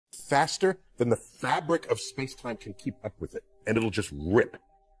faster than the fabric of space-time can keep up with it, and it'll just rip.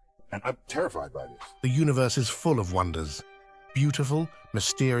 And I'm terrified by this. The universe is full of wonders, beautiful,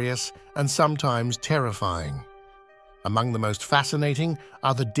 mysterious, and sometimes terrifying. Among the most fascinating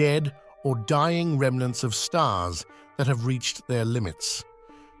are the dead or dying remnants of stars that have reached their limits.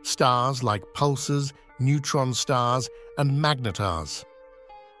 Stars like pulsars, neutron stars, and magnetars.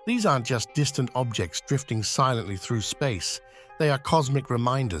 These aren't just distant objects drifting silently through space. They are cosmic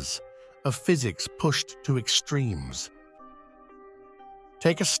reminders of physics pushed to extremes.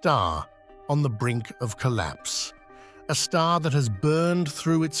 Take a star on the brink of collapse. A star that has burned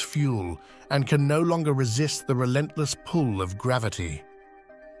through its fuel and can no longer resist the relentless pull of gravity.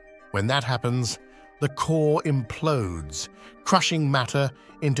 When that happens, the core implodes, crushing matter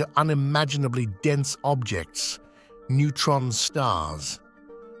into unimaginably dense objects, neutron stars.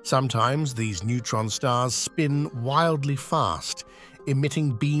 Sometimes these neutron stars spin wildly fast,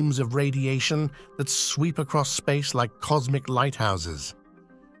 emitting beams of radiation that sweep across space like cosmic lighthouses.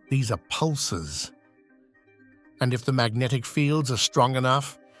 These are pulsars. And if the magnetic fields are strong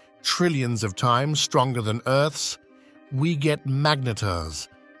enough, trillions of times stronger than Earth's, we get magnetars,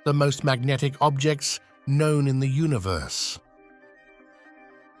 the most magnetic objects known in the universe.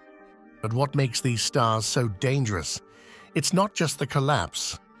 But what makes these stars so dangerous? It's not just the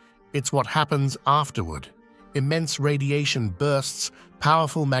collapse. It's what happens afterward. Immense radiation bursts,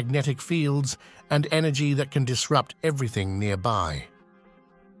 powerful magnetic fields, and energy that can disrupt everything nearby.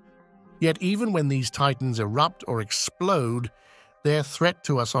 Yet even when these titans erupt or explode, their threat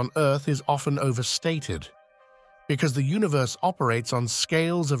to us on Earth is often overstated, because the universe operates on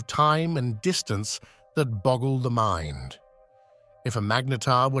scales of time and distance that boggle the mind. If a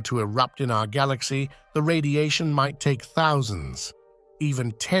magnetar were to erupt in our galaxy, the radiation might take thousands,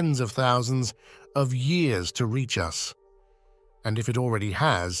 even tens of thousands of years to reach us. And if it already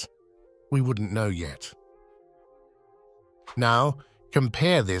has, we wouldn't know yet. Now,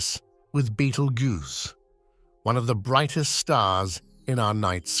 compare this with Betelgeuse, one of the brightest stars in our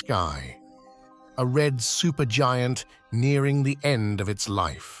night sky, a red supergiant nearing the end of its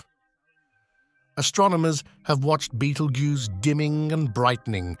life. Astronomers have watched Betelgeuse dimming and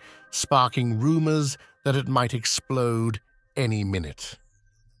brightening, sparking rumors that it might explode any minute.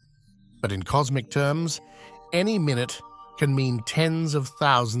 But in cosmic terms, any minute can mean tens of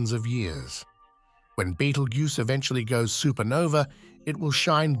thousands of years. When Betelgeuse eventually goes supernova, it will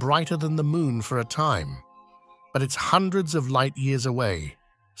shine brighter than the moon for a time. But it's hundreds of light years away,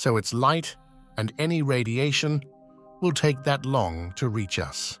 so its light and any radiation will take that long to reach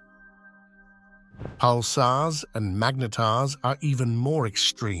us. Pulsars and magnetars are even more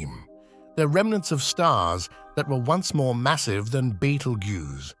extreme. They're remnants of stars that were once more massive than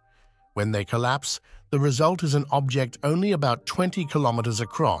Betelgeuse. When they collapse, the result is an object only about 20 kilometers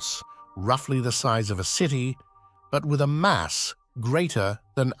across, roughly the size of a city, but with a mass greater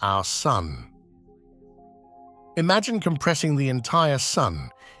than our Sun. Imagine compressing the entire Sun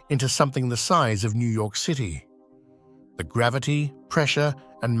into something the size of New York City. The gravity, pressure,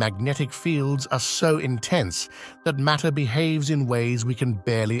 and magnetic fields are so intense that matter behaves in ways we can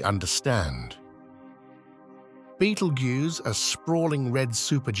barely understand. Betelgeuse, a sprawling red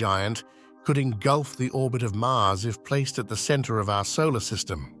supergiant, could engulf the orbit of Mars if placed at the center of our solar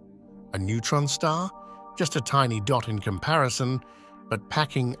system. A neutron star? Just a tiny dot in comparison, but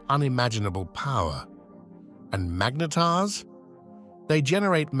packing unimaginable power. And magnetars? They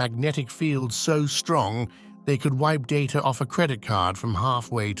generate magnetic fields so strong they could wipe data off a credit card from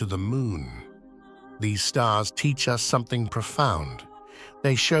halfway to the moon. These stars teach us something profound.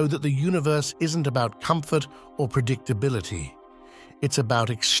 They show that the universe isn't about comfort or predictability. It's about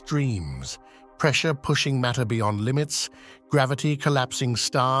extremes, pressure pushing matter beyond limits, gravity collapsing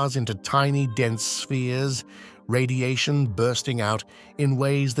stars into tiny, dense spheres, radiation bursting out in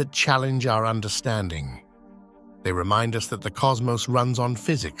ways that challenge our understanding. They remind us that the cosmos runs on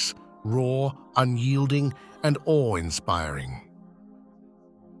physics, raw, unyielding, and awe-inspiring.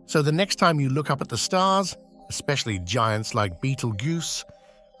 So the next time you look up at the stars, especially giants like Betelgeuse,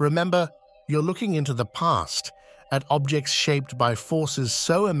 remember you're looking into the past, at objects shaped by forces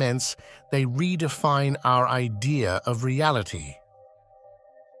so immense they redefine our idea of reality.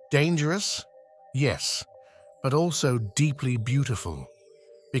 Dangerous? Yes, but also deeply beautiful,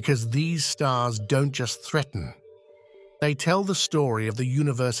 because these stars don't just threaten. They tell the story of the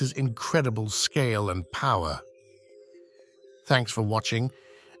universe's incredible scale and power. Thanks for watching,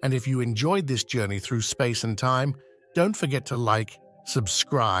 and if you enjoyed this journey through space and time, don't forget to like,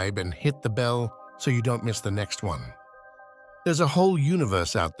 subscribe, and hit the bell so you don't miss the next one. There's a whole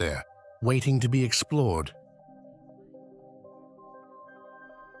universe out there, waiting to be explored.